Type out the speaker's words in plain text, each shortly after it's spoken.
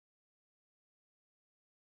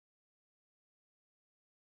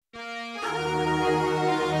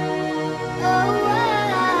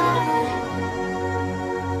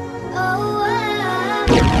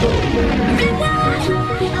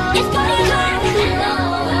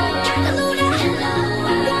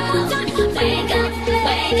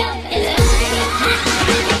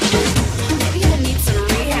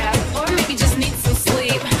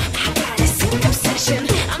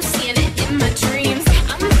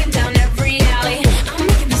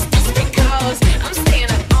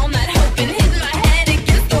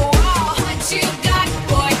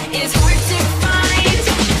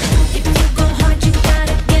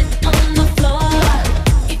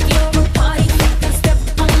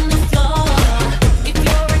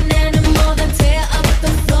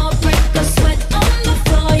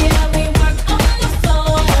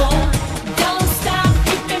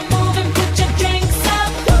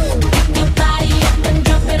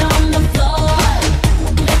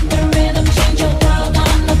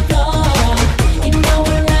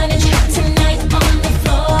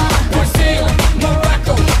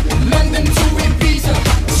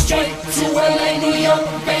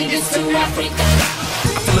Western Africa.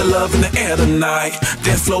 I feel the love in the air tonight.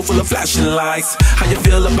 Dance floor full of flashing lights. How you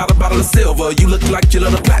feel about a bottle of silver? You look like you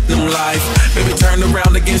love the platinum life. Baby, turn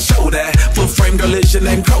around again, show that. Full frame girl is your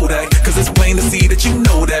name Kodak. Cause it's plain to see that you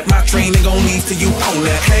know that my train ain't gon' leave till you own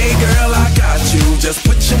that. Hey girl, I got you. Just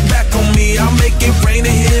put your back on me. I'll make it rain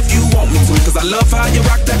in here if you want me to. Cause I love how you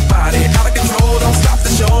rock that body. Out of control, don't stop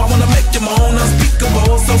the show. I wanna make you moan,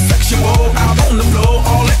 unspeakable, so sexual. Out on the floor,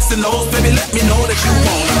 all X and O's. Baby, let me know that you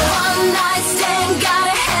want it. One night stand,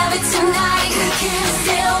 gotta have it tonight. We can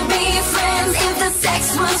still be friends if the sex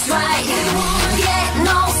was right. Get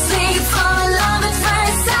no sleep for love at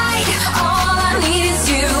first sight. All I need is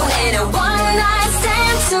you and a one night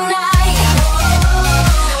stand tonight.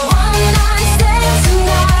 One night stand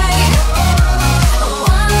tonight.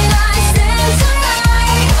 One night stand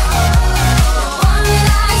tonight. One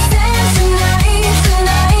night stand tonight,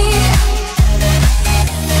 tonight.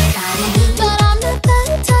 But I'm not that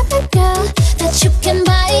type of girl that you can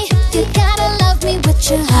buy. You gotta love me with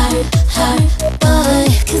your heart, boy.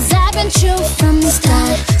 Cause I've been true from the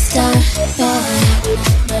start, boy.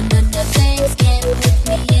 But things can't put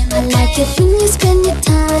me in the I like it when you spend your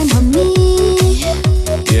time on me.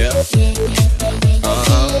 Yeah.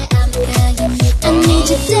 I need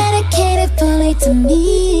you dedicated fully to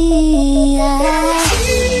me.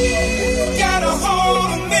 Got a hold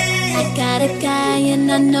on me. I got a guy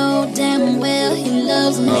and I know damn well he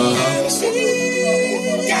loves me.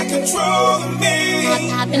 Got control of me.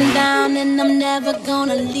 I've been down and I'm never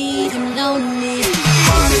gonna leave him lonely.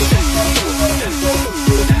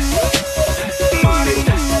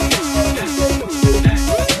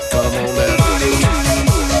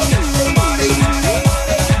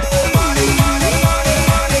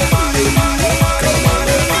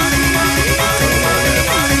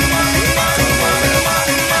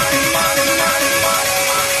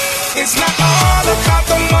 It's not all about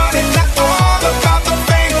the money, not all about the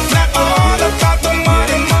fame, not all about the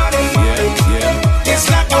money, money. It's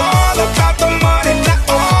not all about the money, not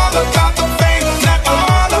all about the fame, not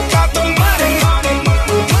all about the money, money.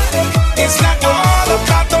 It's not all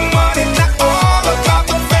about the money, not all about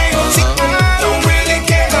the fame. See, I don't really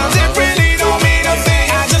care, 'cause it really don't mean a thing.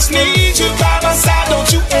 I just need you by my side, don't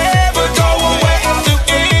you ever go away. I'll do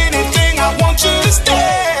anything, I want you to stay.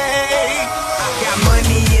 Got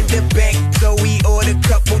money in the bank, so we order a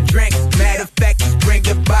couple drinks. Matter of fact, just bring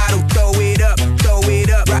the bottle, throw it up,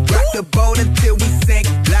 rock the boat until we sink.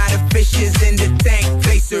 Lot of fishes in the tank,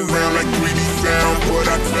 face around like greedy sound. What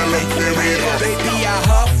I tell them, clear it up. Baby, I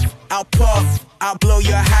huff, I'll puff, I'll blow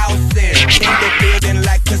your house in. In the building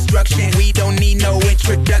like construction, we don't need no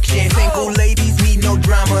introduction. Single ladies need no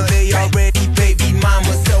drama, they already baby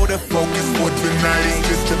mama. So the focus for tonight is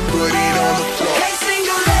just to put it on the floor. Hey,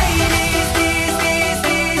 single ladies,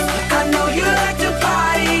 I know you like to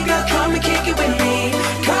party, girl, come and kick it with me.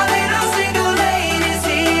 Calling all single ladies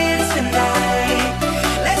here tonight.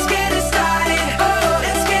 Let's get it started,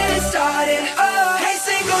 let's get it started. Hey,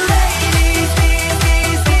 single ladies,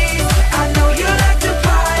 I know you like to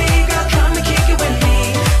party, girl, come and kick it with me.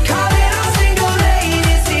 Calling all single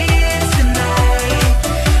ladies here tonight.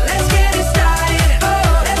 Let's get it started,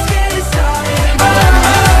 let's get it started.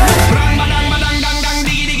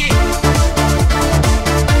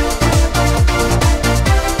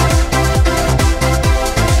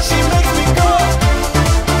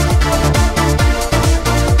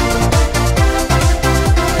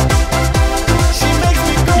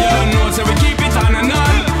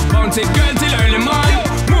 Girl till early morning.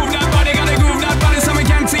 Move that body, gotta groove that body so we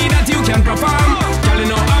can see that you can perform. Girl, you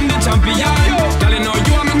know I'm the champion. Girl, you know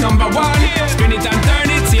you are my number one. Spin it and turn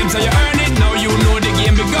it, same so you earn it. Now you know the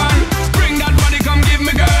game begun. Bring that body, come give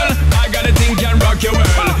me, girl. I got a thing can rock your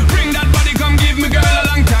world. Bring that body, come give me, girl. A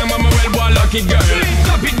long time I'm a well boy, lucky girl.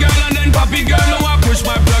 Stop it, girl, and then pop it, girl. Now I push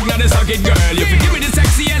my plug, now they suck it, girl. You can give me the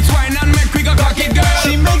sexiest wine and make quick a cock it, girl.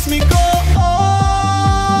 She makes me go, oh.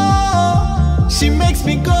 She makes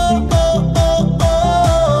me go, oh.